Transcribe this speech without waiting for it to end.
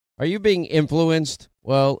Are you being influenced?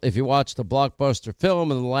 Well, if you watched a blockbuster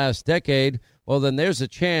film in the last decade, well, then there's a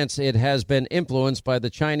chance it has been influenced by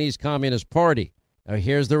the Chinese Communist Party. Now,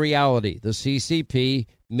 here's the reality. The CCP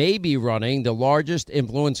may be running the largest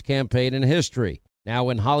influence campaign in history. Now,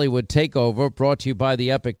 in Hollywood Takeover, brought to you by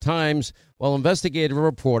the Epoch Times, well, investigative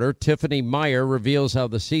reporter Tiffany Meyer reveals how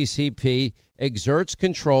the CCP exerts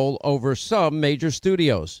control over some major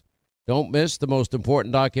studios. Don't miss the most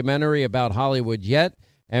important documentary about Hollywood yet.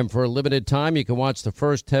 And for a limited time, you can watch the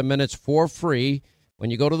first 10 minutes for free when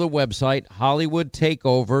you go to the website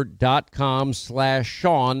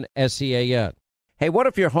hollywoodtakeover.com/Sean, S-E-A-N. Hey, what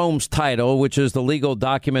if your home's title, which is the legal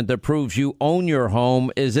document that proves you own your home,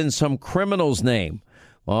 is in some criminal's name?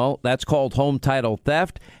 Well, that's called home title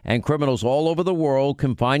theft, and criminals all over the world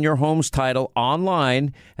can find your home's title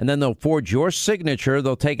online, and then they'll forge your signature.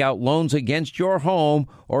 They'll take out loans against your home,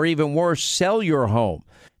 or even worse, sell your home.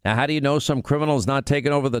 Now, how do you know some criminal is not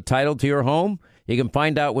taking over the title to your home? You can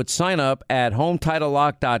find out with sign up at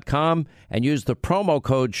HometitleLock.com and use the promo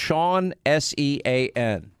code Sean,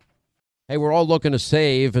 S-E-A-N. Hey, we're all looking to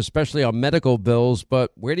save, especially on medical bills,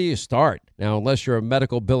 but where do you start? Now, unless you're a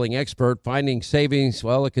medical billing expert, finding savings,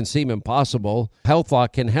 well, it can seem impossible.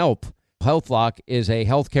 HealthLock can help. HealthLock is a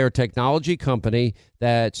healthcare technology company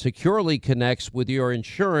that securely connects with your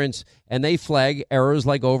insurance, and they flag errors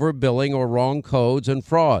like overbilling or wrong codes and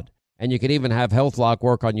fraud. And you can even have HealthLock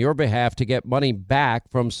work on your behalf to get money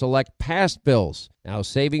back from select past bills. Now,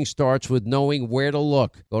 saving starts with knowing where to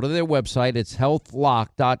look. Go to their website. It's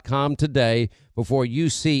healthlock.com today before you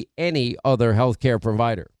see any other healthcare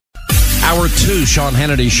provider. Hour 2, Sean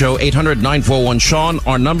Hannity Show, 800-941-SEAN.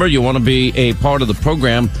 Our number, you want to be a part of the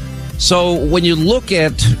program. So when you look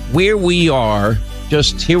at where we are,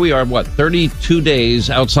 just here we are, 32 days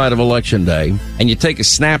outside of Election Day, and you take a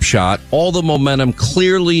snapshot, all the momentum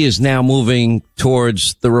clearly is now moving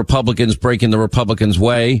towards the Republicans, breaking the Republicans'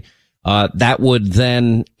 way. That would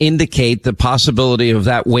then indicate the possibility of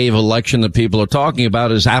that wave election that people are talking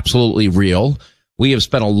about is absolutely real. We have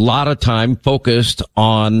spent a lot of time focused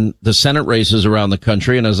on the Senate races around the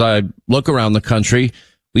country, and as I look around the country,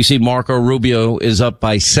 we see Marco Rubio is up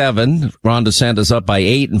by 7. Ron DeSantis up by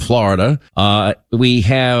 8 in Florida. We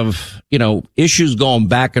have, issues going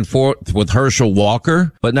back and forth with Herschel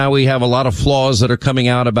Walker, but now we have a lot of flaws that are coming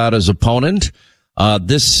out about his opponent.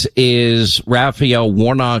 This is Raphael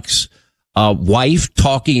Warnock's wife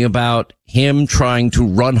talking about him trying to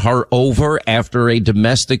run her over after a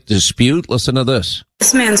domestic dispute. Listen to this.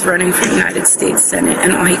 This man's running for United States Senate,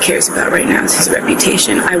 and all he cares about right now is his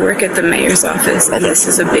reputation. I work at the mayor's office, and this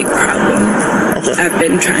is a big problem. I've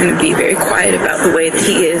been trying to be very quiet about the way that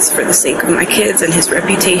he is for the sake of my kids and his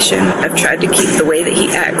reputation. I've tried to keep the way that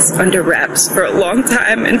he acts under wraps for a long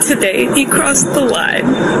time, and today he crossed the line.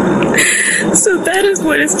 So that is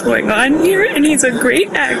what is going on here, and he's a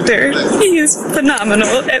great actor. He is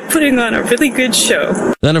phenomenal at putting on a really good show.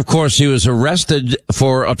 Then, of course, he was arrested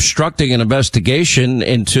for obstructing an investigation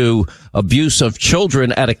into abuse of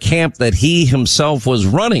children at a camp that he himself was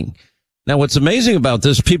running. Now, what's amazing about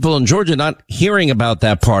this, people in Georgia not hearing about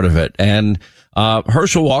that part of it. And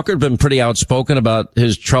Herschel Walker had been pretty outspoken about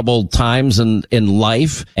his troubled times in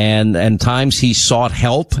life and times he sought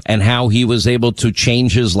help and how he was able to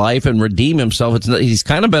change his life and redeem himself. He's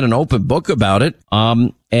kind of been an open book about it.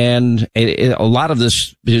 And a lot of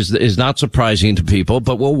this is not surprising to people,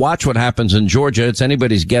 but we'll watch what happens in Georgia. It's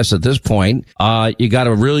anybody's guess at this point. You got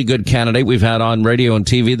a really good candidate we've had on radio and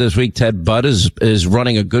TV this week. Ted Budd is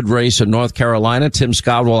running a good race in North Carolina. Tim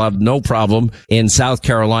Scott will have no problem in South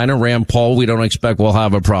Carolina. Rand Paul, we don't expect will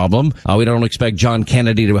have a problem. We don't expect John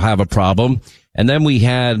Kennedy to have a problem. And then we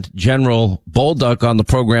had General Bolduc on the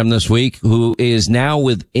program this week, who is now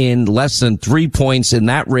within less than 3 points in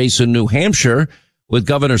that race in New Hampshire, with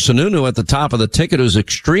Governor Sununu at the top of the ticket, who's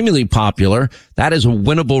extremely popular. That is a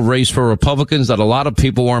winnable race for Republicans that a lot of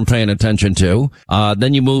people weren't paying attention to.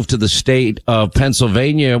 Then you move to the state of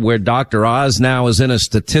Pennsylvania, where Dr. Oz now is in a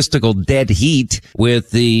statistical dead heat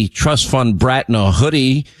with the trust fund brat in a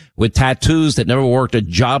hoodie with tattoos that never worked a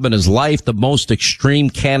job in his life, the most extreme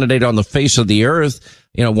candidate on the face of the earth,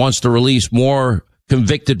 wants to release more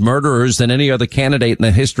convicted murderers than any other candidate in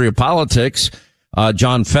the history of politics.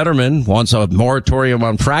 John Fetterman wants a moratorium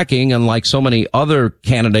on fracking, and like so many other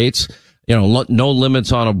candidates, no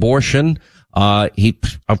limits on abortion. He,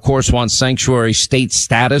 of course, wants sanctuary state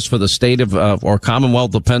status for the state of, or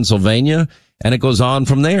Commonwealth of Pennsylvania. And it goes on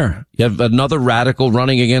from there. You have another radical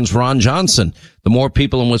running against Ron Johnson. The more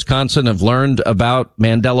people in Wisconsin have learned about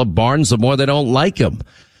Mandela Barnes, the more they don't like him.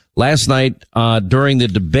 Last night, during the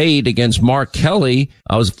debate against Mark Kelly,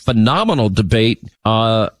 it was a phenomenal debate,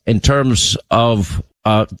 in terms of,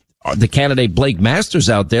 the candidate Blake Masters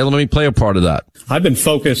out there. Let me play a part of that. I've been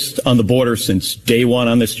focused on the border since day one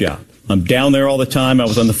on this job. I'm down there all the time. I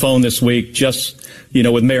was on the phone this week just,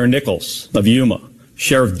 with Mayor Nichols of Yuma,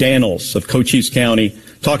 Sheriff Daniels of Cochise County,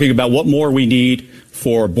 talking about what more we need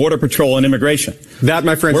for Border Patrol and immigration. That,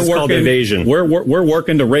 my friends, is called evasion. We're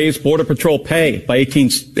working to raise Border Patrol pay by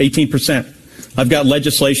 18%. I've got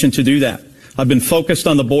legislation to do that. I've been focused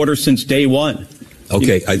on the border since day one.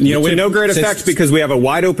 Okay. To no great effect because we have a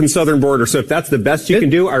wide open southern border. So if that's the best you can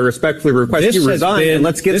do, I respectfully request you resign and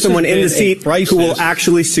let's get someone in the seat who will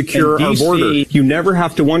actually secure our border. You never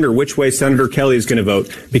have to wonder which way Senator Kelly is going to vote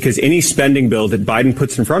because any spending bill that Biden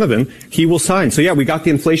puts in front of him, he will sign. So yeah, we got the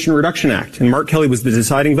Inflation Reduction Act and Mark Kelly was the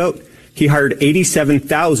deciding vote. He hired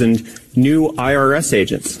 87,000 new IRS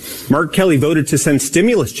agents. Mark Kelly voted to send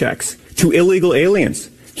stimulus checks to illegal aliens.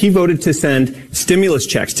 He voted to send stimulus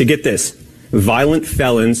checks to get this. Violent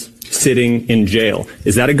felons sitting in jail.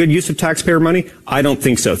 Is that a good use of taxpayer money? I don't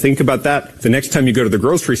think so. Think about that the next time you go to the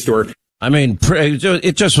grocery store. I mean,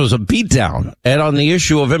 it just was a beatdown. And on the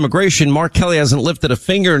issue of immigration, Mark Kelly hasn't lifted a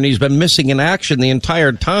finger and he's been missing in action the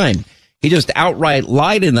entire time. He just outright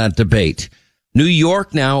lied in that debate. New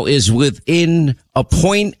York now is within 1.5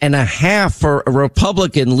 points for a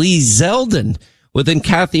Republican, Lee Zeldin, within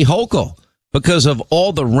Kathy Hochul. Because of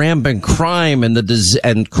all the rampant crime and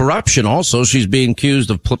and corruption, also she's being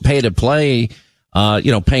accused of pay to play,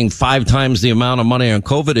 paying 5 times the amount of money on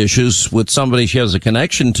COVID issues with somebody she has a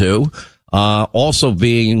connection to, also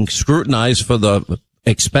being scrutinized for the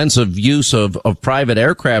expensive use of private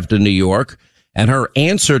aircraft in New York. And her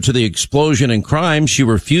answer to the explosion in crime, she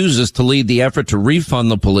refuses to lead the effort to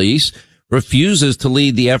refund the police, refuses to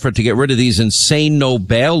lead the effort to get rid of these insane no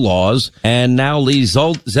bail laws, and now Lee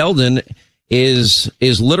Zeldin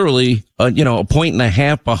is literally, 1.5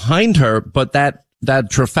 points behind her. But that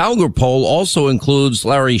Trafalgar poll also includes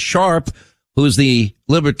Larry Sharpe, who's the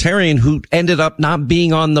libertarian who ended up not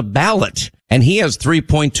being on the ballot. And he has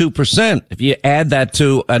 3.2%. If you add that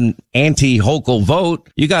to an anti-Hochul vote,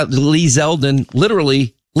 you got Lee Zeldin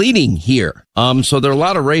literally leading here. So there are a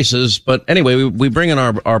lot of races. But anyway, we bring in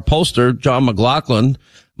our pollster, John McLaughlin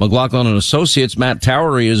and Associates. Matt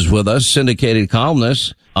Towery is with us, syndicated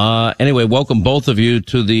columnist. Anyway, welcome both of you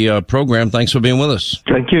to the program. Thanks for being with us.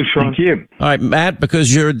 Thank you, Sean. Thank you. All right, Matt,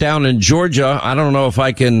 because you're down in Georgia, I don't know if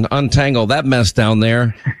I can untangle that mess down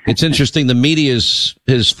there. It's interesting. The media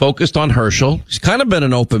is focused on Herschel. He's kind of been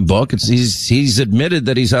an open book. He's admitted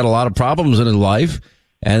that he's had a lot of problems in his life,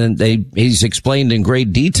 and he's explained in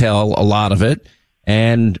great detail a lot of it,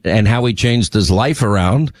 and how he changed his life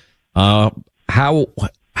around.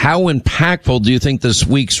 How impactful do you think this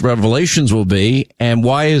week's revelations will be, and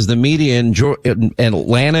why is the media in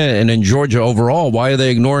Atlanta and in Georgia overall, why are they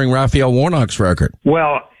ignoring Raphael Warnock's record?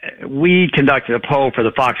 Well, we conducted a poll for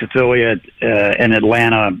the Fox affiliate in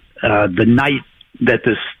Atlanta the night that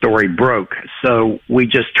this story broke, so we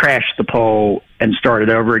just trashed the poll and started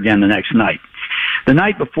over again the next night. The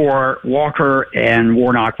night before, Walker and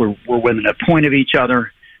Warnock were within a point of each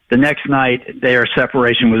other. The next night, their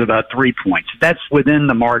separation was about 3 points. That's within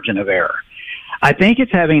the margin of error. I think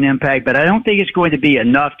it's having an impact, but I don't think it's going to be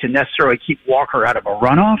enough to necessarily keep Walker out of a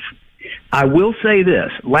runoff. I will say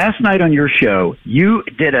this. Last night on your show, you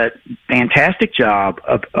did a fantastic job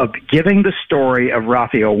of giving the story of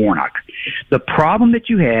Raphael Warnock. The problem that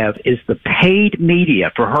you have is the paid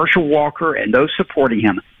media for Herschel Walker and those supporting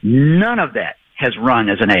him. None of that has run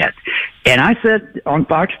as an ad. And I said on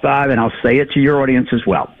Fox 5, and I'll say it to your audience as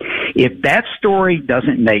well, if that story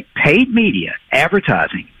doesn't make paid media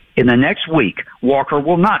advertising in the next week, Walker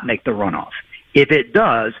will not make the runoff. If it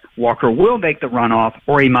does, Walker will make the runoff,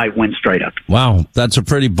 or he might win straight up. Wow, that's a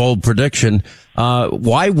pretty bold prediction.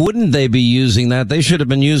 Why wouldn't they be using that? They should have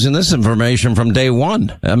been using this information from day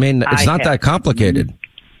one. I mean, it's not that complicated.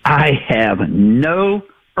 I have no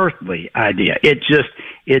earthly idea.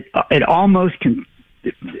 It almost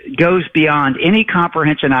goes beyond any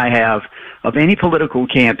comprehension I have of any political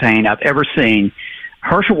campaign I've ever seen.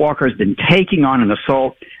 Herschel Walker has been taking on an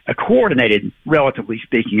assault, a coordinated, relatively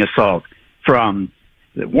speaking, assault from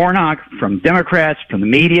Warnock, from Democrats, from the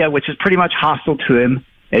media, which is pretty much hostile to him,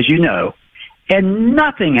 as you know, and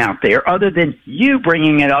nothing out there other than you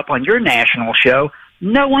bringing it up on your national show.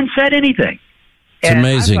 No one said anything. It's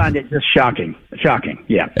amazing. I find it just shocking.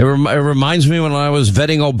 Yeah. It reminds me when I was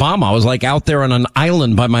vetting Obama. I was like out there on an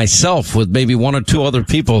island by myself with maybe one or two other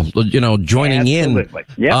people, joining in.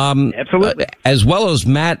 Yeah, absolutely. As well as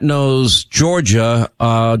Matt knows Georgia,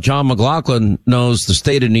 John McLaughlin knows the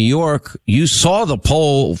state of New York. You saw the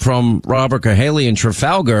poll from Robert Cahaly in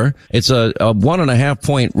Trafalgar. It's a 1.5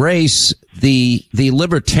 point race. the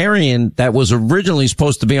libertarian that was originally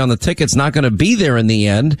supposed to be on the ticket's not going to be there in the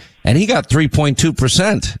end, and he got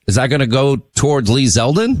 3.2%. Is that going to go towards Lee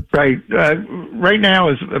Zeldin? Right. Right now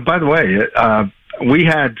is, by the way, we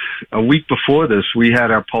had a week before this, we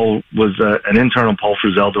had our poll was an internal poll for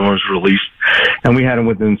Zeldin was released, and we had him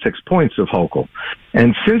within 6 points of Hochul.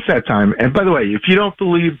 And since that time, and by the way, if you don't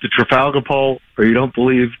believe the Trafalgar poll or you don't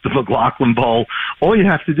believe the McLaughlin poll, all you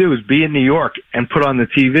have to do is be in New York and put on the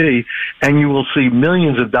TV, and you will see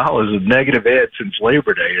millions of dollars of negative ads since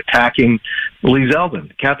Labor Day attacking Lee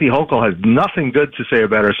Zeldin. Kathy Hochul has nothing good to say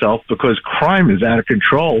about herself because crime is out of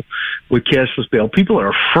control with cashless bail. People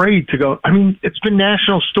are afraid to go. I mean, it's been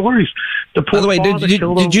national stories. The poor father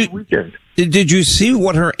killed over the weekend. Did you see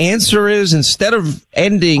what her answer is? Instead of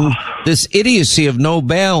ending this idiocy of no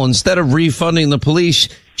bail, instead of refunding the police,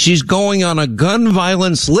 she's going on a gun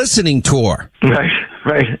violence listening tour. Right.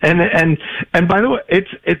 And by the way,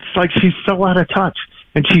 it's like she's so out of touch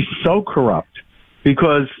and she's so corrupt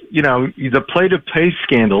because, you know, the plate of pay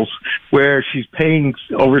scandals where she's paying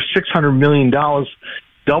over $600 million,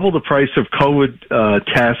 double the price of COVID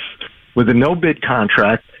tests with a no bid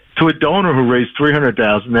contract, to a donor who raised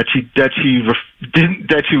 $300,000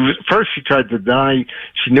 first she tried to deny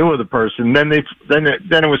she knew of the person. Then it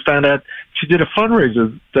was found out she did a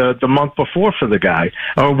fundraiser the month before for the guy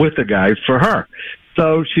or with the guy for her.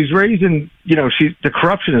 So she's raising, you know, the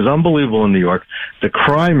corruption is unbelievable in New York. The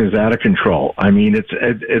crime is out of control. I mean, it's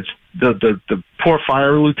the poor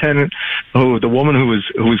fire lieutenant the woman who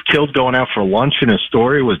was killed going out for lunch in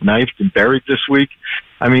Astoria was knifed and buried this week.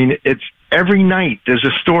 I mean, it's every night there's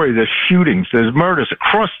a story, there's shootings, there's murders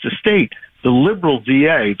across the state. The liberal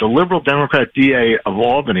Democrat DA of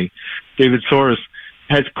Albany, David Soros,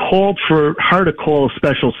 has called for her to call a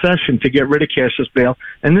special session to get rid of cashless bail,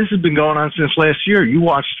 and this has been going on since last year. You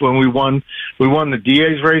watched when we won the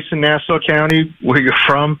DA's race in Nassau County, where you're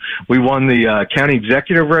from. We won the county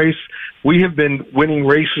executive race. We have been winning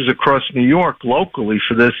races across New York locally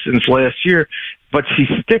for this since last year, but she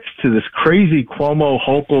sticks to this crazy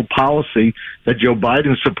Cuomo-Hochul policy that Joe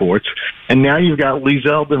Biden supports, and now you've got Lee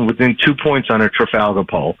Zeldin within 2 points on a Trafalgar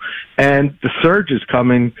poll. And the surge is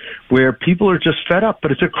coming where people are just fed up,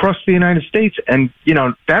 but it's across the United States. And, you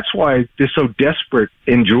know, that's why they're so desperate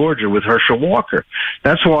in Georgia with Herschel Walker.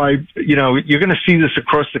 That's why, you know, you're going to see this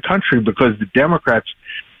across the country because the Democrats,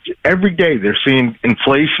 every day they're seeing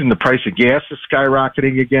inflation. The price of gas is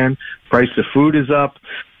skyrocketing again. Price of food is up.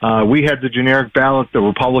 We had the generic ballot. The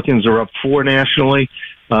Republicans are up 4 nationally.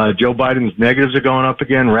 Joe Biden's negatives are going up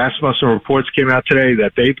again. Rasmussen reports came out today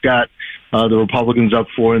that they've got the Republicans up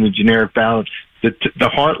 4 in the generic ballot. The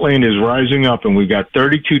heartland is rising up, and we've got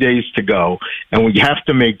 32 days to go, and we have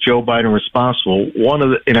to make Joe Biden responsible.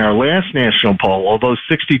 In our last national poll, although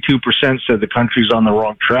 62% said the country's on the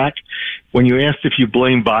wrong track, when you asked if you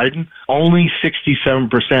blame Biden, only 67%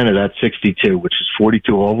 of that 62, which is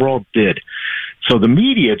 42 overall, did. So the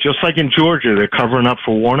media, just like in Georgia, they're covering up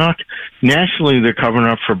for Warnock. Nationally, they're covering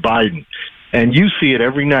up for Biden. And you see it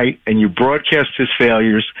every night, and you broadcast his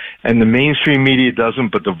failures, and the mainstream media doesn't,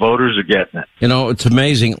 but the voters are getting it. You know, it's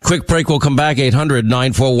amazing. Quick break. We'll come back.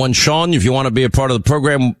 800-941-SEAN. If you want to be a part of the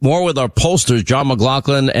program, more with our pollsters, John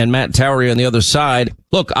McLaughlin and Matt Towery on the other side.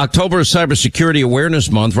 Look, October is Cybersecurity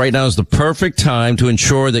Awareness Month. Right now is the perfect time to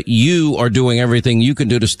ensure that you are doing everything you can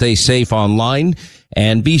do to stay safe online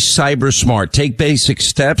and be cyber smart. Take basic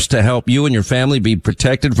steps to help you and your family be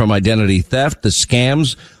protected from identity theft, the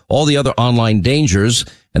scams, all the other online dangers.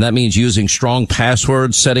 And that means using strong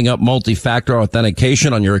passwords, setting up multi-factor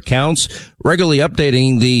authentication on your accounts, regularly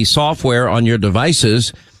updating the software on your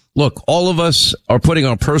devices. Look, all of us are putting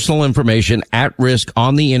our personal information at risk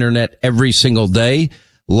on the internet every single day.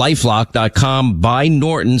 LifeLock.com by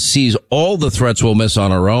Norton sees all the threats we'll miss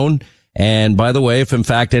on our own. And by the way, if in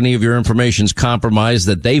fact any of your information is compromised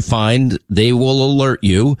that they find, they will alert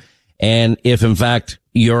you. And if in fact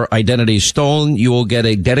your identity is stolen, you will get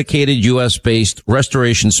a dedicated U.S.-based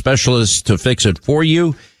restoration specialist to fix it for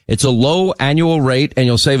you. It's a low annual rate, and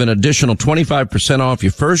you'll save an additional 25% off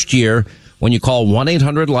your first year when you call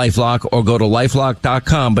 1-800-LifeLock or go to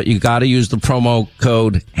LifeLock.com, but you got to use the promo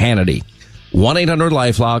code Hannity.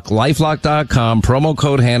 1-800-LifeLock, LifeLock.com, promo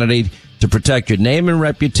code Hannity to protect your name and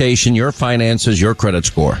reputation, your finances, your credit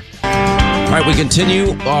score. All right, we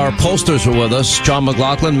continue. Our pollsters are with us. John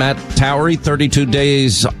McLaughlin, Matt Towery, 32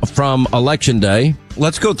 days from Election Day.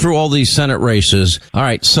 Let's go through all these Senate races. All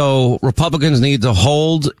right, so Republicans need to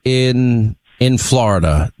hold in in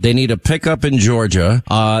Florida. They need a pickup in Georgia.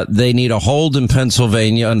 They need a hold in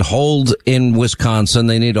Pennsylvania and hold in Wisconsin.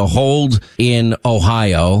 They need a hold in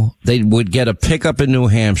Ohio. They would get a pickup in New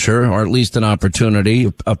Hampshire, or at least an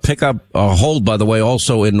opportunity. A hold, by the way,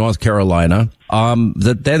 also in North Carolina.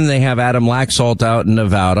 Then they have Adam Laxalt out in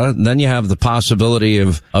Nevada. And then you have the possibility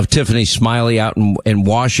of Tiffany Smiley out in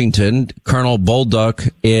Washington, Colonel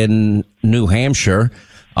Bolduc in New Hampshire.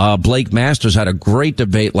 Blake Masters had a great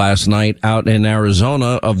debate last night out in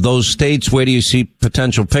Arizona. Of those states, where do you see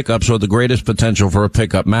potential pickups or the greatest potential for a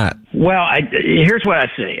pickup, Matt? Well, here's what I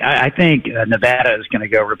see. I think Nevada is going to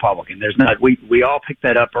go Republican. There's not. We all picked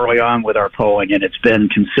that up early on with our polling, and it's been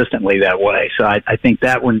consistently that way. So I think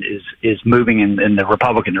that one is moving in the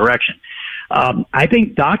Republican direction. I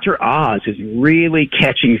think Dr. Oz is really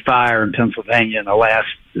catching fire in Pennsylvania in the last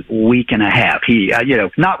week and a half. He,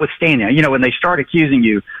 notwithstanding, when they start accusing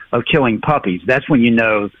you of killing puppies, that's when you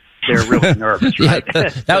know they're really nervous, right?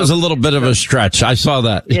 That was a little bit of a stretch. I saw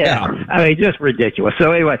that. Yeah. I mean, just ridiculous.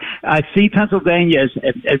 So anyway, I see Pennsylvania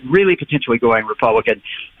as really potentially going Republican.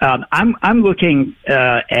 I'm looking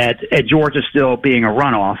at Georgia still being a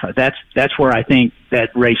runoff. That's where I think that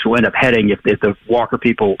race will end up heading if the Walker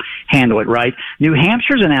people handle it right. New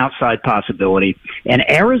Hampshire's an outside possibility, and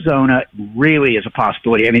Arizona really is a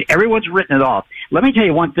possibility. I mean, everyone's written it off. Let me tell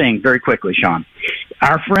you one thing very quickly, Sean.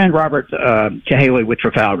 Our friend Robert Cahaly with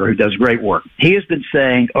Trafalgar, who does great work, he has been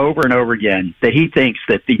saying over and over again that he thinks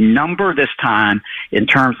that the number this time in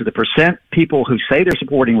terms of the percent people who say they're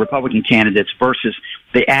supporting Republican candidates versus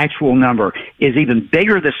the actual number is even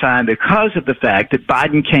bigger this time because of the fact that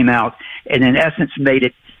Biden came out and in essence made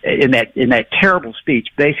it in that terrible speech,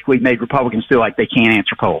 basically made Republicans feel like they can't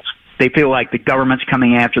answer polls. They feel like the government's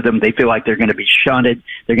coming after them. They feel like they're going to be shunted.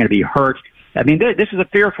 They're going to be hurt. I mean, this is a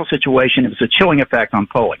fearful situation. It was a chilling effect on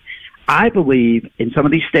polling. I believe in some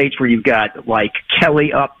of these states where you've got like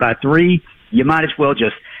Kelly up by 3, you might as well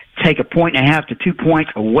just take 1.5 to 2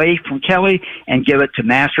 points away from Kelly and give it to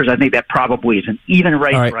Masters. I think that probably is an even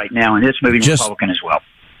race right now, and it's moving Republican as well.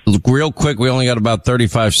 Real quick, we only got about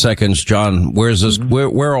 35 seconds, John. Where's this?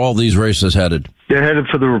 Where are all these races headed? They're headed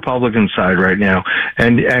for the Republican side right now.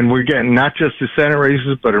 And we're getting not just the Senate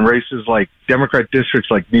races, but in races like Democrat districts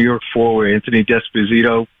like New York 4, where Anthony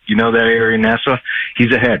D'Esposito, you know that area, Nassau,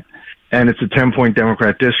 he's ahead. And it's a 10-point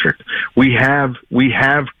Democrat district. We have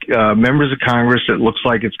members of Congress. It looks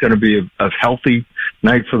like it's going to be a healthy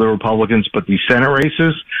night for the Republicans, but these Senate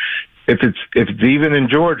races, if it's even in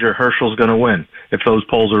Georgia, Herschel's going to win if those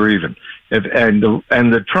polls are even. And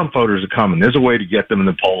the Trump voters are coming. There's a way to get them in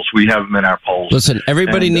the polls. We have them in our polls. Listen,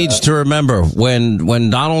 everybody needs to remember when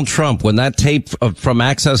Donald Trump, when that tape from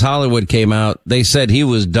Access Hollywood came out, they said he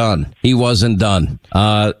was done. He wasn't done.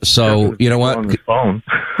 So you know what? On the phone.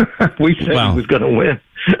 We said he was going to win.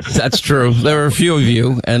 That's true. There were a few of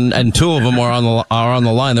you, and 2 of them are on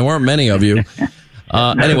the line. There weren't many of you.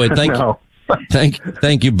 Anyway, thank you.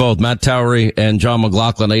 Thank you both, Matt Towery and John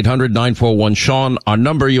McLaughlin. 800-941-SEAN. Our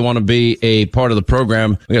number, you want to be a part of the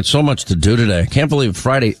program. We got so much to do today. I can't believe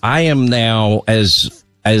Friday. I am now as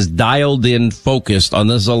dialed in, focused on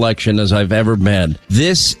this election as I've ever been.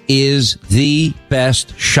 This is the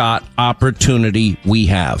best shot opportunity we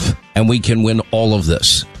have, and we can win all of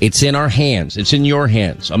this. It's in our hands. It's in your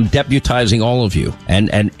hands. I'm deputizing all of you,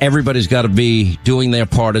 and everybody's got to be doing their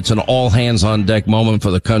part. It's an all hands on deck moment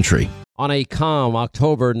for the country. On a calm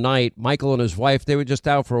October night, Michael and his wife, they were just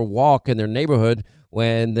out for a walk in their neighborhood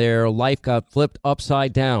when their life got flipped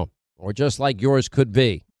upside down, or just like yours could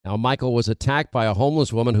be. Now, Michael was attacked by a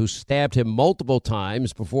homeless woman who stabbed him multiple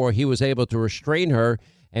times before he was able to restrain her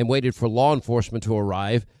and waited for law enforcement to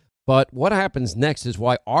arrive. But what happens next is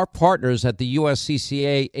why our partners at the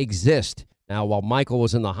USCCA exist. Now, while Michael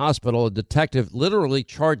was in the hospital, a detective literally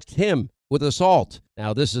charged him with assault.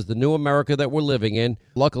 Now, this is the new America that we're living in.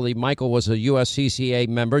 Luckily, Michael was a USCCA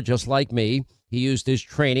member just like me. He used his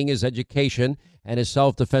training, his education, and his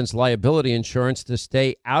self-defense liability insurance to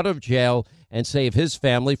stay out of jail and save his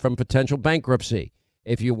family from potential bankruptcy.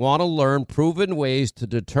 If you want to learn proven ways to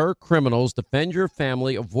deter criminals, defend your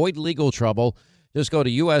family, avoid legal trouble, just go to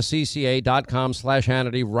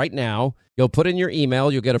uscca.com/Hannity right now. You'll put in your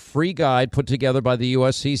email. You'll get a free guide put together by the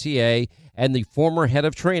USCCA and the former head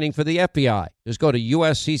of training for the FBI. Just go to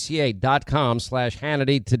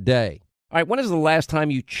uscca.com/Hannity today. All right, when is the last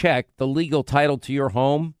time you checked the legal title to your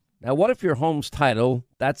home? Now, what if your home's title,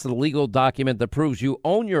 that's the legal document that proves you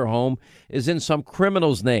own your home, is in some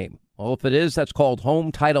criminal's name? Well, if it is, that's called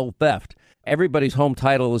home title theft. Everybody's home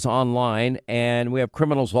title is online, and we have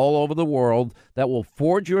criminals all over the world that will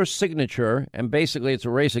forge your signature, and basically it's a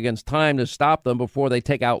race against time to stop them before they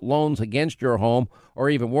take out loans against your home, or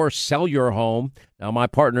even worse, sell your home. Now, my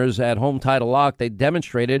partners at Home Title Lock, they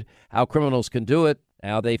demonstrated how criminals can do it.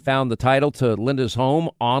 Now, they found the title to Linda's home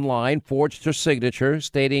online, forged her signature,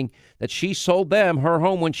 stating that she sold them her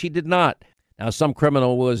home when she did not. Now, some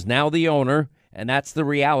criminal was now the owner, and that's the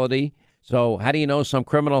reality. So how do you know some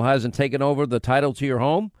criminal hasn't taken over the title to your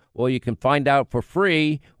home? Well, you can find out for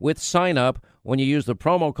free with sign up when you use the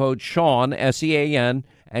promo code Sean, S-E-A-N,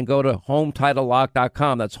 and go to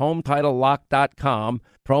HomeTitleLock.com. That's HomeTitleLock.com,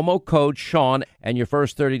 promo code Sean, and your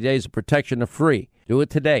first 30 days of protection are free. Do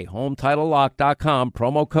it today. HomeTitleLock.com,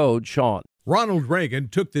 promo code Sean. Ronald Reagan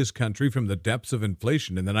took this country from the depths of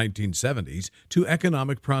inflation in the 1970s to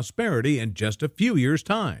economic prosperity in just a few years'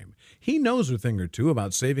 time. He knows a thing or two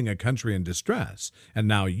about saving a country in distress, and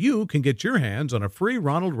now you can get your hands on a free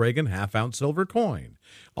Ronald Reagan half-ounce silver coin.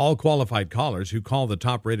 All qualified callers who call the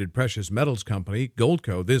top-rated precious metals company,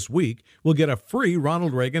 Goldco, this week will get a free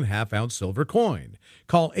Ronald Reagan half-ounce silver coin.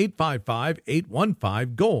 Call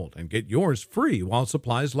 855-815-GOLD and get yours free while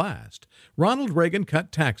supplies last. Ronald Reagan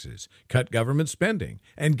cut taxes, cut government spending,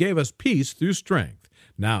 and gave us peace through strength.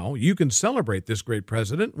 Now you can celebrate this great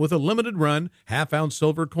president with a limited-run half-ounce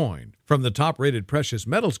silver coin from the top-rated precious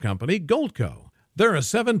metals company, Goldco. They're a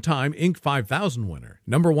 7-time Inc. 5000 winner,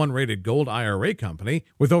 #1 rated gold IRA company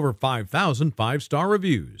with over 5,000 5-star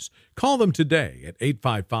reviews. Call them today at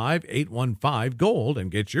 855-815-GOLD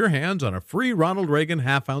and get your hands on a free Ronald Reagan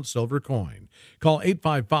half-ounce silver coin. Call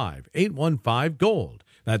 855-815-GOLD.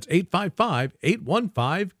 That's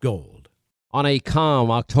 855-815-GOLD. On a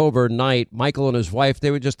calm October night, Michael and his wife,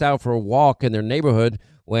 they were just out for a walk in their neighborhood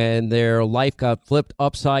when their life got flipped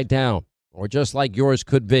upside down, or just like yours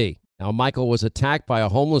could be. Now, Michael was attacked by a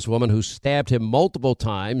homeless woman who stabbed him multiple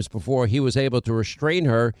times before he was able to restrain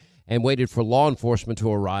her and waited for law enforcement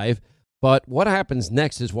to arrive. But what happens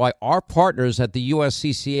next is why our partners at the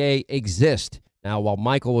USCCA exist. Now, while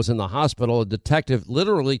Michael was in the hospital, a detective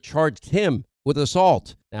literally charged him with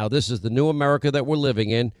assault. Now, this is the new America that we're living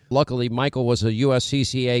in. Luckily, Michael was a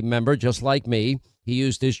USCCA member just like me. He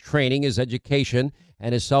used his training, his education,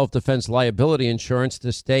 and his self-defense liability insurance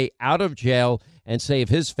to stay out of jail and save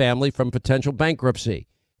his family from potential bankruptcy.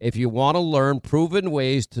 If you want to learn proven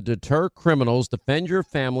ways to deter criminals, defend your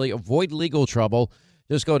family, avoid legal trouble,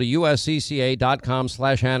 just go to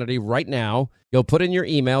uscca.com/Hannity right now. You'll put in your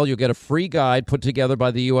email. You'll get a free guide put together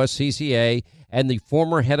by the USCCA and the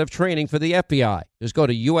former head of training for the FBI. Just go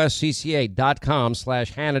to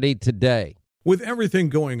uscca.com/Hannity today. With everything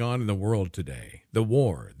going on in the world today, the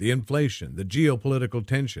war, the inflation, the geopolitical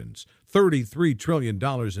tensions, $33 trillion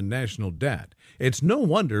in national debt, it's no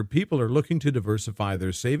wonder people are looking to diversify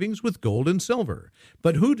their savings with gold and silver.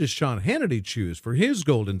 But who does Sean Hannity choose for his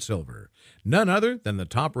gold and silver? None other than the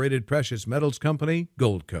top-rated precious metals company,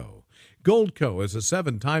 Goldco. Goldco is a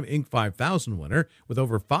 7-time Inc. 5000 winner with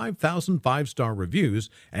over 5,000 5-star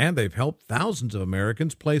reviews, and they've helped thousands of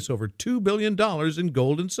Americans place over $2 billion in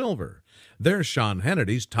gold and silver. They're Sean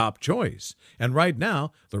Hannity's top choice, and right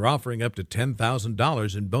now they're offering up to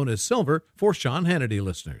 $10,000 in bonus silver for Sean Hannity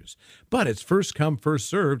listeners. But it's first come, first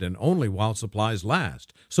served, and only while supplies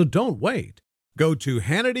last, so don't wait. Go to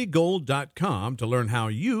HannityGold.com to learn how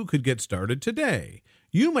you could get started today.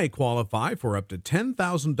 You may qualify for up to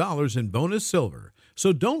 $10,000 in bonus silver,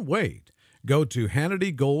 so don't wait. Go to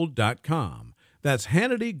HannityGold.com. That's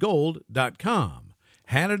HannityGold.com.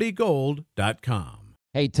 HannityGold.com.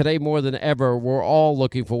 Hey, today more than ever, we're all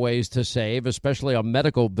looking for ways to save, especially on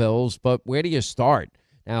medical bills, but where do you start?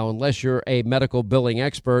 Now, unless you're a medical billing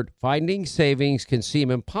expert, finding savings can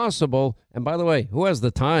seem impossible. And by the way, who has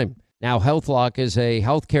the time? Now, HealthLock is a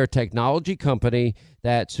healthcare technology company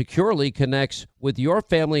that securely connects with your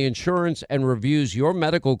family insurance and reviews your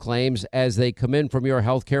medical claims as they come in from your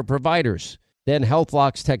healthcare providers. Then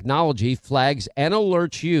HealthLock's technology flags and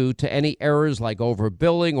alerts you to any errors like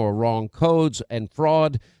overbilling or wrong codes and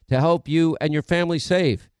fraud to help you and your family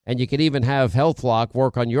save. And you can even have HealthLock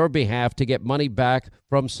work on your behalf to get money back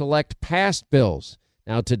from select past bills.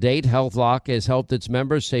 Now, to date, HealthLock has helped its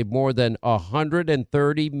members save more than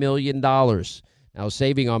 $130 million. Now,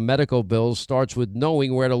 saving on medical bills starts with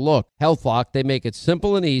knowing where to look. HealthLock, they make it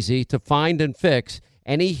simple and easy to find and fix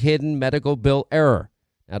any hidden medical bill error.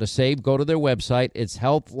 Now, to save, go to their website. It's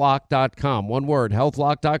healthlock.com. One word,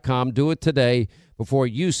 healthlock.com. Do it today before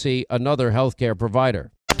you see another healthcare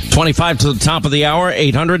provider. 25 to the top of the hour,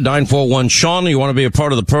 800-941-SEAN. You want to be a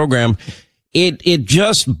part of the program. It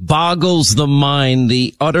just boggles the mind,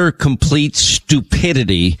 the utter complete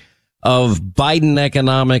stupidity of Biden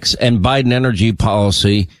economics and Biden energy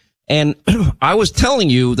policy. And I was telling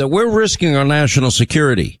you that we're risking our national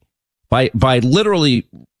security by literally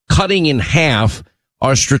cutting in half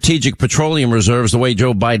our strategic petroleum reserves the way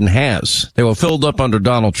Joe Biden has. They were filled up under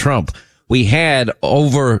Donald Trump. We had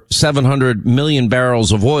over 700 million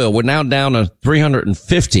barrels of oil. We're now down to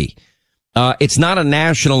 350. It's not a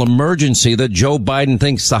national emergency that Joe Biden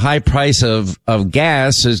thinks the high price of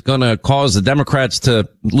gas is going to cause the Democrats to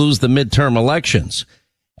lose the midterm elections.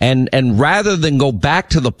 And rather than go back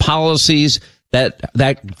to the policies that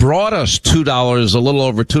brought us $2, a little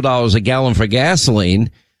over $2 a gallon for gasoline,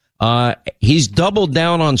 he's doubled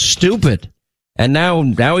down on stupid. And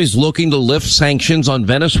now he's looking to lift sanctions on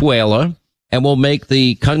Venezuela and will make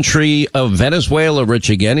the country of Venezuela rich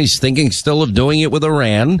again. He's thinking still of doing it with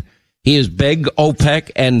Iran. He has begged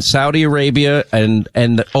OPEC and Saudi Arabia and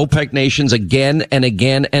the OPEC nations again and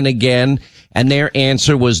again and again. And their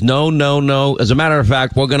answer was no, no, no. As a matter of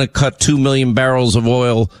fact, we're going to cut 2 million barrels of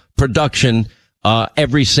oil production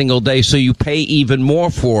every single day. So you pay even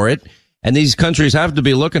more for it. And these countries have to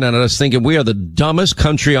be looking at us thinking we are the dumbest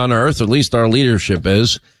country on earth. At least our leadership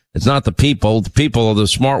is. It's not the people. The people are the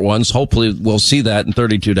smart ones. Hopefully we'll see that in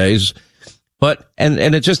 32 days. But, and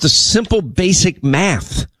it's just a simple basic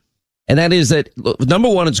math. And that is that, number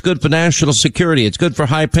one, it's good for national security. It's good for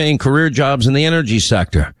high paying career jobs in the energy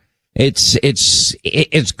sector. It's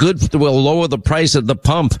good. It will lower the price at the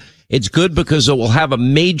pump. It's good because it will have a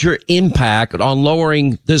major impact on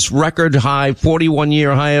lowering this record high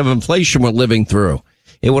 41-year high of inflation we're living through.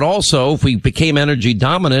 It would also, if we became energy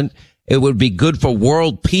dominant, it would be good for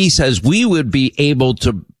world peace as we would be able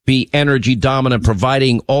to be energy dominant,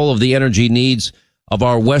 providing all of the energy needs of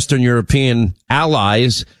our Western European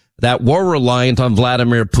allies that were reliant on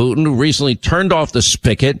Vladimir Putin, who recently turned off the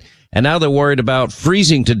spigot. And now they're worried about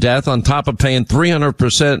freezing to death on top of paying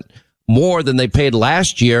 300% more than they paid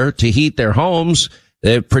last year to heat their homes.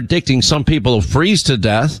 They're predicting some people will freeze to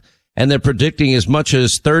death, and they're predicting as much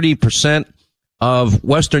as 30% of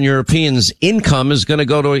Western Europeans' income is going to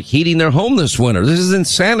go to heating their home this winter. This is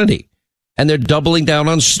insanity. And they're doubling down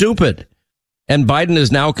on stupid. And Biden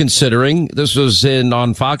is now considering, this was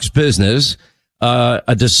on Fox Business,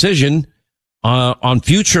 a decision on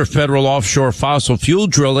future federal offshore fossil fuel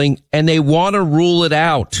drilling, and they want to rule it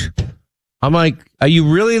out. I'm like, are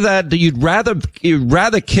you really that? You'd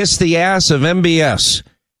rather kiss the ass of MBS.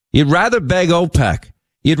 You'd rather beg OPEC.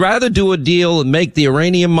 You'd rather do a deal and make the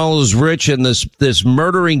uranium mullahs rich and this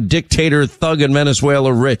murdering dictator thug in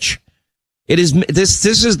Venezuela rich. It is this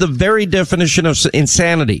is the very definition of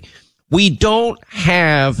insanity. We don't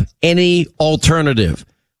have any alternative.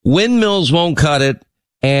 Windmills won't cut it,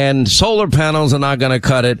 and solar panels are not going to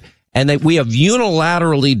cut it. And that we have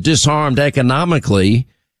unilaterally disarmed economically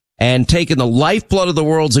and taken the lifeblood of the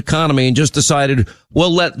world's economy and just decided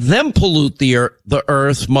we'll let them pollute the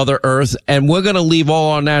earth, Mother Earth, and we're going to leave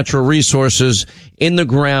all our natural resources in the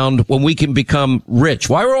ground when we can become rich.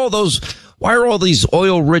 Why are all these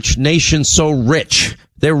oil-rich nations so rich?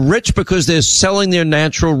 They're rich because they're selling their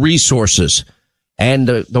natural resources, and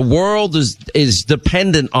the world is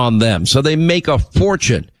dependent on them. So they make a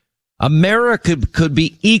fortune. America could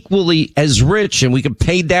be equally as rich, and we could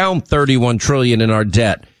pay down $31 trillion in our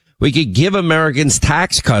debt. We could give Americans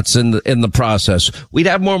tax cuts in the process. We'd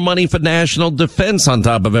have more money for national defense on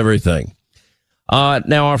top of everything.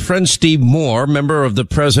 Now, our friend Steve Moore, member of the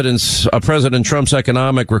President Trump's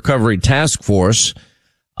Economic Recovery Task Force,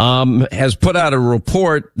 has put out a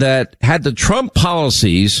report that had the Trump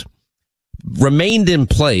policies remained in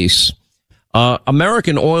place,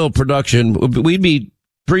 American oil production, we'd be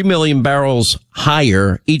 3 million barrels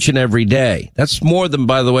higher each and every day. That's more than,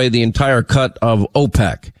 by the way, the entire cut of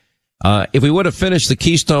OPEC. If we would have finished the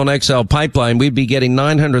Keystone XL pipeline, we'd be getting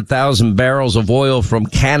 900,000 barrels of oil from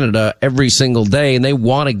Canada every single day, and they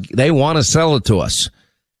want to sell it to us.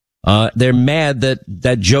 They're mad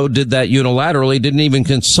that Joe did that unilaterally, didn't even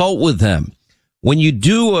consult with them. When you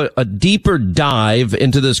do a deeper dive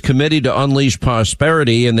into this Committee to Unleash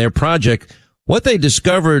Prosperity and their project, what they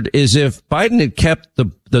discovered is if Biden had kept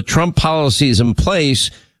the Trump policies in place,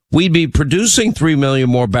 we'd be producing 3 million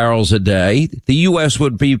more barrels a day. The U.S.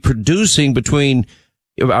 would be producing between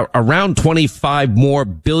around 25 more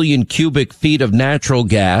billion cubic feet of natural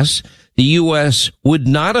gas. The U.S. would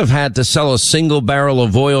not have had to sell a single barrel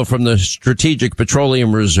of oil from the Strategic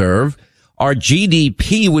Petroleum Reserve. Our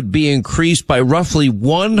GDP would be increased by roughly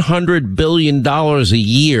 $100 billion a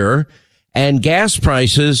year, and gas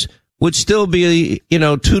prices would still be,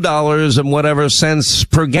 $2 and whatever cents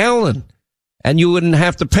per gallon. And you wouldn't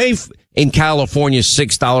have to pay in California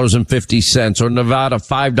 $6.50 or Nevada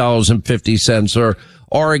 $5.50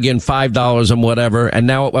 Oregon, $5 and whatever. And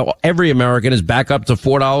now every American is back up to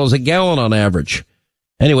 $4 a gallon on average.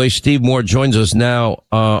 Anyway, Steve Moore joins us now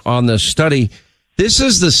on this study. This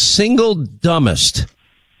is the single dumbest,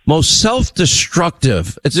 most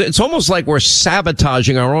self-destructive. It's almost like we're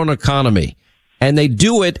sabotaging our own economy. And they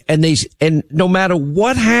do it, and no matter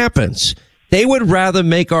what happens, they would rather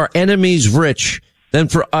make our enemies rich than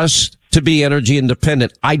for us to be energy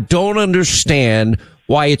independent. I don't understand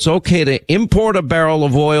why it's okay to import a barrel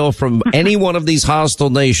of oil from any one of these hostile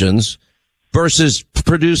nations versus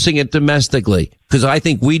producing it domestically, because I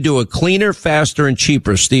think we do it cleaner, faster, and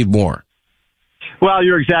cheaper. Steve Moore. Well,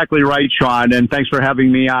 you're exactly right, Sean, and thanks for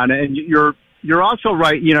having me on. And you're also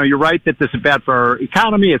right. You're right that this is bad for our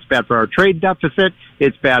economy. It's bad for our trade deficit.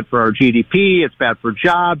 It's bad for our GDP. It's bad for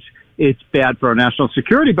jobs. It's bad for our national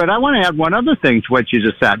security. But I want to add one other thing to what you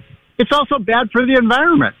just said. It's also bad for the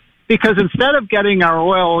environment, because instead of getting our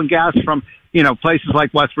oil and gas from, places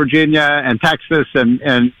like West Virginia and Texas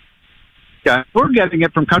and we're getting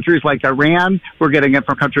it from countries like Iran. We're getting it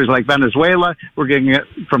from countries like Venezuela. We're getting it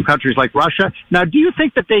from countries like Russia. Now, do you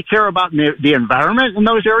think that they care about the environment in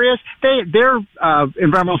those areas? Their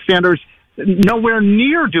environmental standards nowhere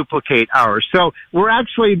near duplicate ours. So we're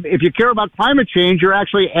actually, if you care about climate change, you're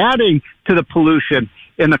actually adding to the pollution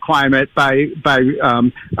in the climate by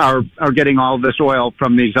our getting all of this oil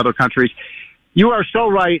from these other countries. You are so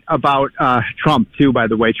right about Trump, too, by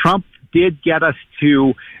the way. Trump did get us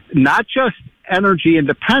to not just energy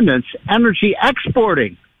independence, energy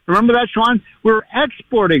exporting. Remember that, Sean? We were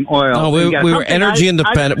exporting oil. No, we were energy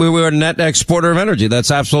independent. We were a net exporter of energy.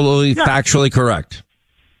 That's absolutely factually correct.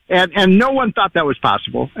 And no one thought that was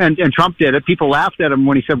possible. And Trump did it. People laughed at him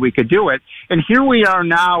when he said we could do it. And here we are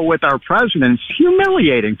now with our president. It's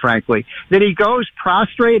humiliating, frankly, that he goes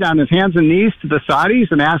prostrate on his hands and knees to the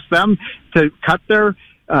Saudis and asks them to cut their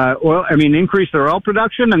increase their oil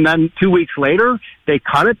production, and then 2 weeks later, they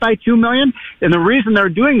cut it by 2 million. And the reason they're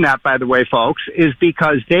doing that, by the way, folks, is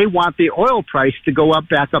because they want the oil price to go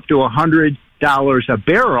back up to $100 a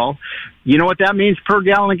barrel. You know what that means per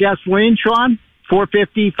gallon of gasoline, Sean?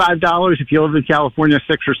 $4.50, $5. If you live in California,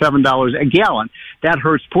 $6 or $7 a gallon. That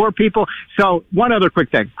hurts poor people. So one other quick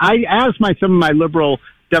thing. I asked some of my liberal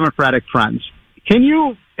Democratic friends, can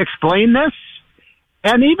you explain this?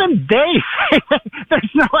 And even they say there's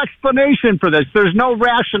no explanation for this. There's no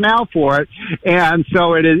rationale for it. And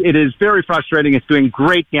so it is very frustrating. It's doing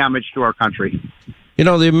great damage to our country.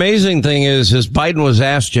 The amazing thing is Biden was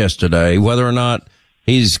asked yesterday whether or not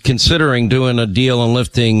he's considering doing a deal and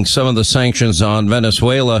lifting some of the sanctions on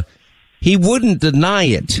Venezuela. He wouldn't deny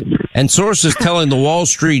it. And sources telling the Wall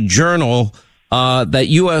Street Journal that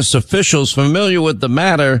U.S. officials familiar with the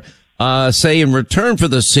matter say in return for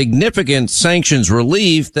the significant sanctions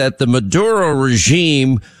relief that the Maduro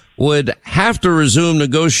regime would have to resume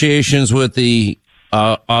negotiations with the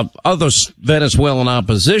other Venezuelan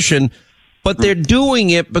opposition, but they're doing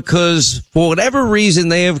it because for whatever reason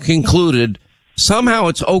they have concluded somehow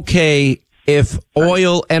it's okay if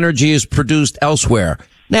oil energy is produced elsewhere.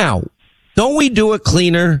 Now, don't we do it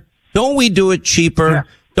cleaner? Don't we do it cheaper? Yeah.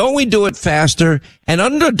 Don't we do it faster? And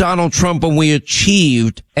under Donald Trump, when we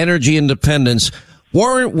achieved energy independence,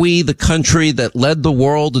 weren't we the country that led the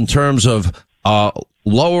world in terms of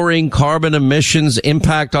lowering carbon emissions,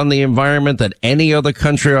 impact on the environment than any other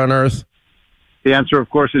country on earth? The answer, of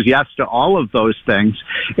course, is yes to all of those things.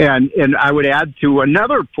 And I would add to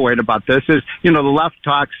another point about this is, the left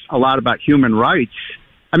talks a lot about human rights.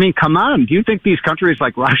 I mean, come on. Do you think these countries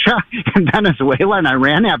like Russia and Venezuela and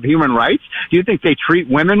Iran have human rights? Do you think they treat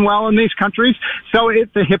women well in these countries? So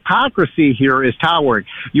the hypocrisy here is towering.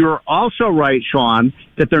 You're also right, Sean,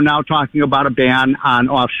 that they're now talking about a ban on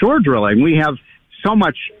offshore drilling. We have so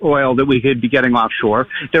much oil that we could be getting offshore.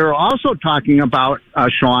 They're also talking about,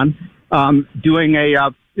 Sean, doing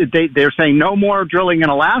they're saying no more drilling in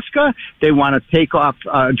Alaska. They want to take off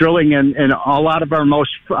drilling in a lot of our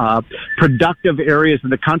most productive areas of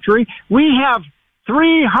the country. We have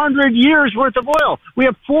 300 years worth of oil. We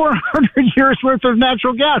have 400 years worth of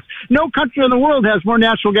natural gas. No country in the world has more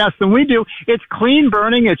natural gas than we do. It's clean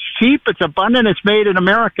burning. It's cheap. It's abundant. It's made in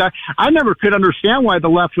America. I never could understand why the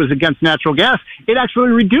left was against natural gas. It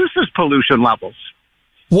actually reduces pollution levels.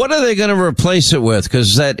 What are they going to replace it with?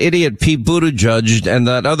 Because that idiot Pete Buttigieg and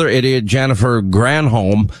that other idiot Jennifer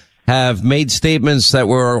Granholm have made statements that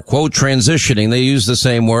were, quote, transitioning. They use the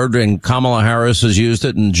same word, and Kamala Harris has used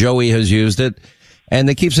it, and Joey has used it. And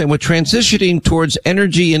they keep saying we're transitioning towards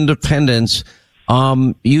energy independence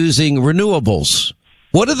using renewables.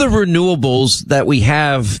 What are the renewables that we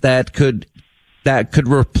have that could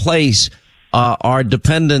replace our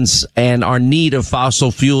dependence and our need of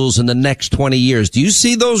fossil fuels in the next 20 years. Do you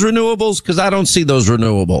see those renewables? Because I don't see those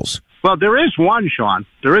renewables. Well, there is one, Sean.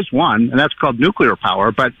 There is one, and that's called nuclear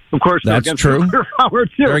power. But of course, that's true. Nuclear power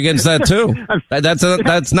too. They're against that too.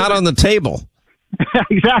 That's not on the table.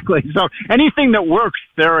 Exactly. So anything that works,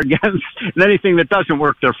 they're against, and anything that doesn't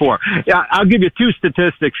work, they're for. Yeah, I'll give you two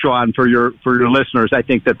statistics, Sean, for your listeners. I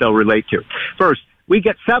think that they'll relate to. First, we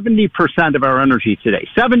get 70% of our energy today,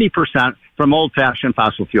 70% from old-fashioned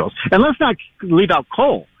fossil fuels, and let's not leave out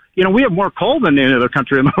coal. You know, we have more coal than any other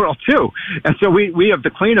country in the world, too. And so we have the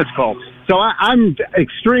cleanest coal. So I'm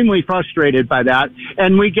extremely frustrated by that.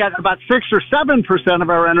 And we get about 6 or 7% of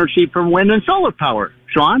our energy from wind and solar power,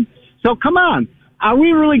 Sean. So come on. Are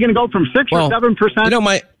we really going to go from 6 or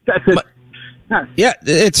 7%? You know, yeah,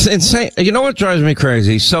 it's insane. You know what drives me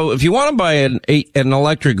crazy? So if you want to buy an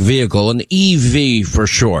electric vehicle, an EV for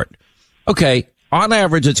short, okay, on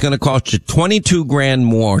average, it's going to cost you $22,000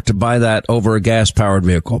 more to buy that over a gas-powered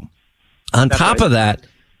vehicle. On top of that,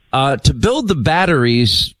 to build the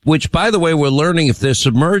batteries, which, by the way, we're learning if they're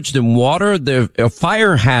submerged in water, they're a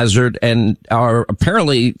fire hazard and are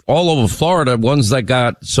apparently all over Florida. Ones that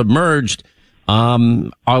got submerged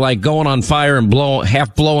are like going on fire and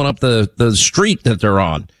half blowing up the street that they're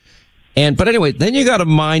on. But anyway, then you got to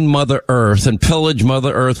mine Mother Earth and pillage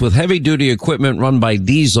Mother Earth with heavy duty equipment run by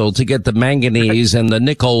diesel to get the manganese and the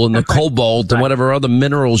nickel and the cobalt and whatever other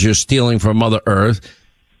minerals you're stealing from Mother Earth.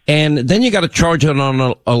 And then you got to charge it on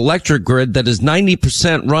an electric grid that is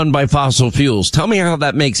 90% run by fossil fuels. Tell me how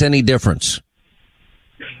that makes any difference.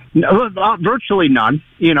 No, virtually none.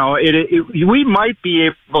 You know, we might be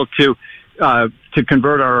able to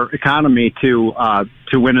convert our economy to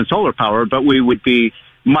wind and solar power, but we would be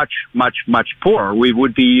much, much, much poorer. We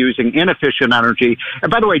would be using inefficient energy.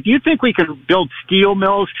 And by the way, do you think we can build steel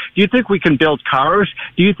mills? Do you think we can build cars?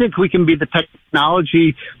 Do you think we can be the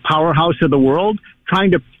technology powerhouse of the world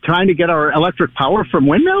trying to get our electric power from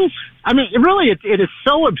windmills? I mean, really, it is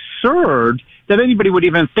so absurd that anybody would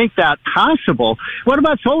even think that possible. What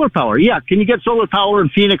about solar power? Yeah, can you get solar power in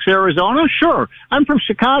Phoenix, Arizona? Sure. I'm from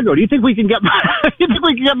Chicago. Do you think we can get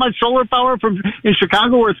much solar power in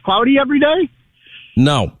Chicago where it's cloudy every day?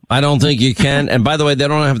 No, I don't think you can. And by the way, they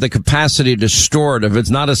don't have the capacity to store it. If it's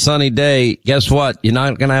not a sunny day, guess what? You're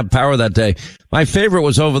not going to have power that day. My favorite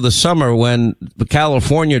was over the summer when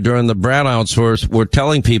California during the brownouts were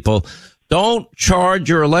telling people, don't charge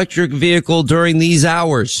your electric vehicle during these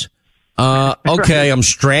hours. Okay, I'm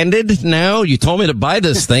stranded now. You told me to buy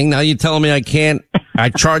this thing. Now you're telling me I can't.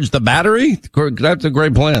 I charge the battery? That's a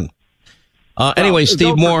great plan. Anyway,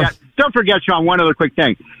 Steve Moore. Don't forget, Sean, one other quick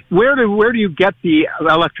thing. Where do you get the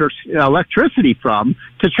electricity from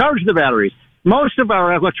to charge the batteries? Most of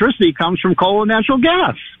our electricity comes from coal and natural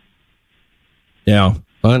gas. Yeah.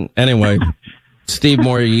 But anyway, Steve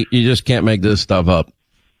Moore, you just can't make this stuff up.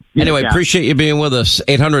 Anyway, appreciate you being with us.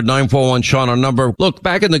 800-941-SEAN, our number. Look,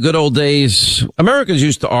 back in the good old days, Americans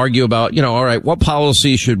used to argue about, all right, what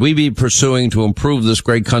policy should we be pursuing to improve this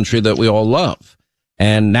great country that we all love?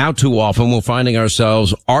 And now too often we're finding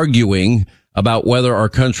ourselves arguing about whether our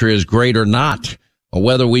country is great or not, or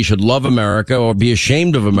whether we should love America or be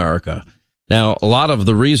ashamed of America. Now, a lot of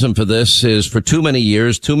the reason for this is for too many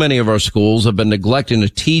years, too many of our schools have been neglecting to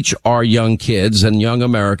teach our young kids and young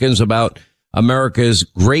Americans about America's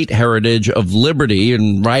great heritage of liberty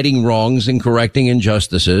and righting wrongs and correcting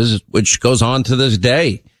injustices, which goes on to this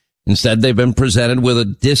day. Instead, they've been presented with a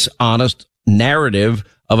dishonest narrative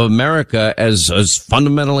of America as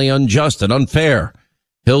fundamentally unjust and unfair.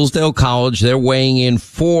 Hillsdale College, they're weighing in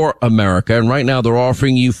for America, and right now they're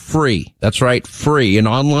offering you free. That's right, free, an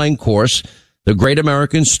online course, The Great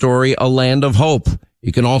American Story, A Land of Hope.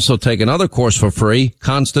 You can also take another course for free,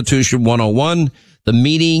 Constitution 101, the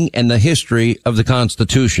meaning and the history of the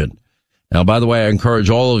Constitution. Now, by the way, I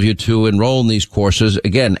encourage all of you to enroll in these courses.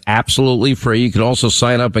 Again, absolutely free. You can also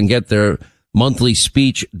sign up and get their monthly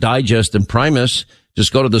speech digest and Primus.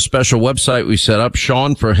 Just go to the special website we set up,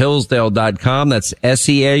 SeanForHillsdale.com. That's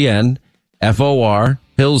SeanFor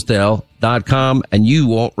Hillsdale.com, and you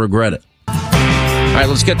won't regret it. All right,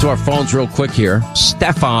 let's get to our phones real quick here.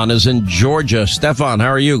 Stefan is in Georgia. Stefan, how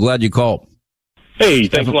are you? Glad you called. Hey,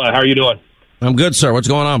 thanks a lot. How are you doing? I'm good, sir. What's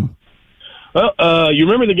going on? Well, you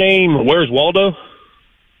remember the game Where's Waldo?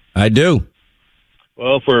 I do.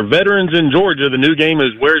 Well, for veterans in Georgia, the new game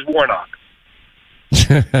is Where's Warnock?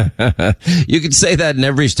 You can say that in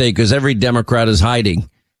every state because every Democrat is hiding.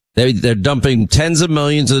 They're dumping tens of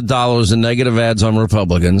millions of dollars in negative ads on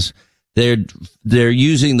Republicans. They're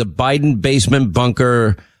using the Biden basement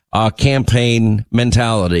bunker campaign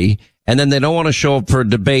mentality, and then they don't want to show up for a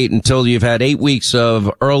debate until you've had 8 weeks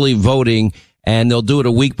of early voting, and they'll do it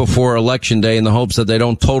a week before Election Day in the hopes that they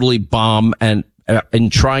don't totally bomb and in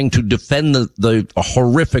trying to defend the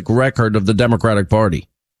horrific record of the Democratic Party.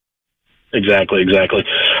 Exactly.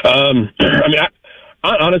 I mean,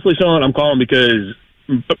 I honestly, Sean, I'm calling because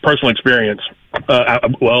personal experience,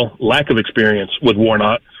 lack of experience with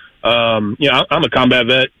Warnock. I'm a combat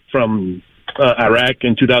vet from Iraq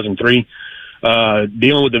in 2003.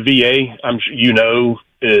 Dealing with the VA, I'm sure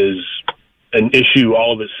is an issue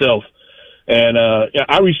all of itself. And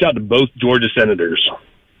I reached out to both Georgia senators,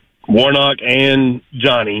 Warnock and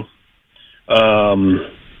Johnny.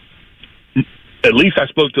 At least I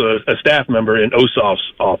spoke to a staff member in Ossoff's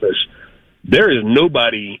office. There is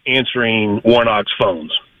nobody answering Warnock's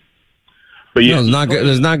phones. But yeah,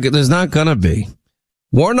 there's not going to be.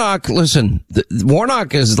 Warnock, listen,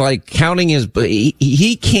 Warnock is like counting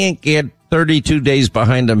he can't get 32 days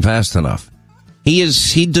behind him fast enough.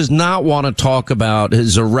 He does not want to talk about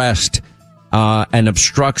his arrest and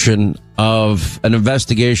obstruction of an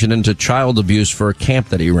investigation into child abuse for a camp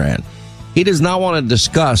that he ran. He does not want to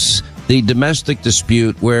discuss the domestic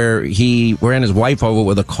dispute where he ran his wife over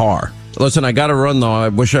with a car. Listen, I got to run, though. I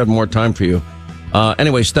wish I had more time for you.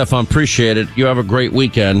 Anyway, Stefan, appreciate it. You have a great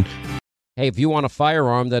weekend. Hey, if you want a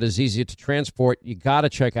firearm that is easy to transport, you got to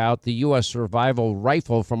check out the U.S. Survival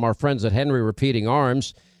Rifle from our friends at Henry Repeating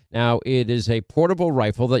Arms. Now, it is a portable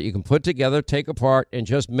rifle that you can put together, take apart in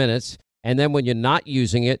just minutes. And then when you're not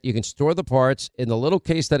using it, you can store the parts in the little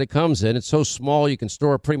case that it comes in. It's so small you can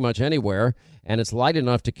store it pretty much anywhere, and it's light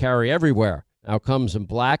enough to carry everywhere. Now it comes in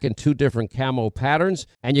black and 2 different camo patterns,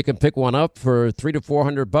 and you can pick one up for $300 to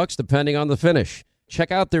 $400 depending on the finish.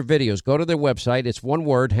 Check out their videos. Go to their website. It's one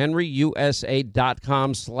word,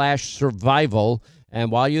 henryusa.com/survival.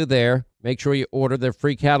 And while you're there, make sure you order their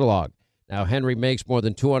free catalog. Now, Henry makes more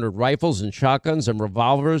than 200 rifles and shotguns and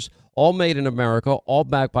revolvers, all made in America, all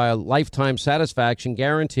backed by a lifetime satisfaction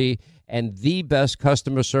guarantee and the best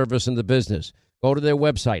customer service in the business. Go to their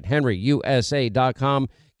website, henryusa.com.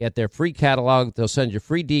 Get their free catalog. They'll send you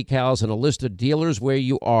free decals and a list of dealers where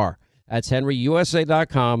you are. That's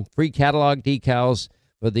henryusa.com. Free catalog decals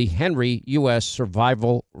for the Henry U.S.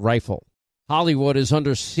 Survival Rifle. Hollywood is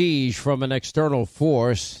under siege from an external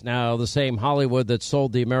force. Now, the same Hollywood that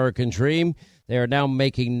sold the American dream, they are now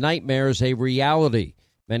making nightmares a reality.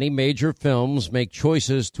 Many major films make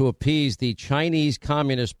choices to appease the Chinese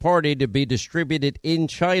Communist Party to be distributed in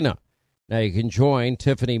China. Now you can join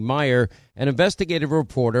Tiffany Meyer, an investigative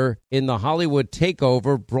reporter in the Hollywood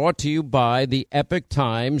Takeover, brought to you by the Epoch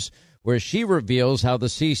Times, where she reveals how the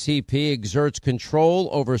CCP exerts control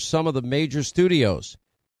over some of the major studios.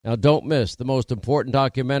 Now, don't miss the most important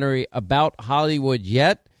documentary about Hollywood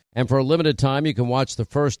yet. And for a limited time, you can watch the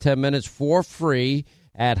first 10 minutes for free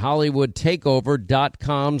at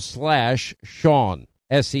HollywoodTakeover.com/Sean,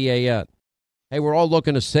 SEAN. Hey, we're all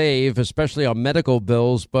looking to save, especially on medical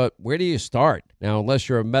bills, but where do you start? Now, unless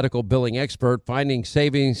you're a medical billing expert, finding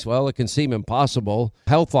savings, well, it can seem impossible.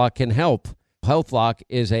 HealthLock can help. HealthLock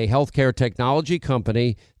is a healthcare technology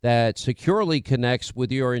company that securely connects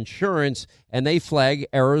with your insurance, and they flag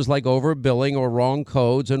errors like overbilling or wrong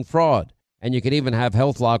codes and fraud. And you can even have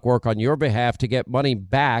HealthLock work on your behalf to get money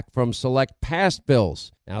back from select past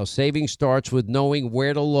bills. Now, saving starts with knowing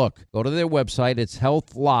where to look. Go to their website. It's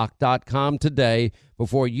healthlock.com today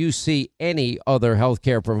before you see any other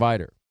healthcare provider.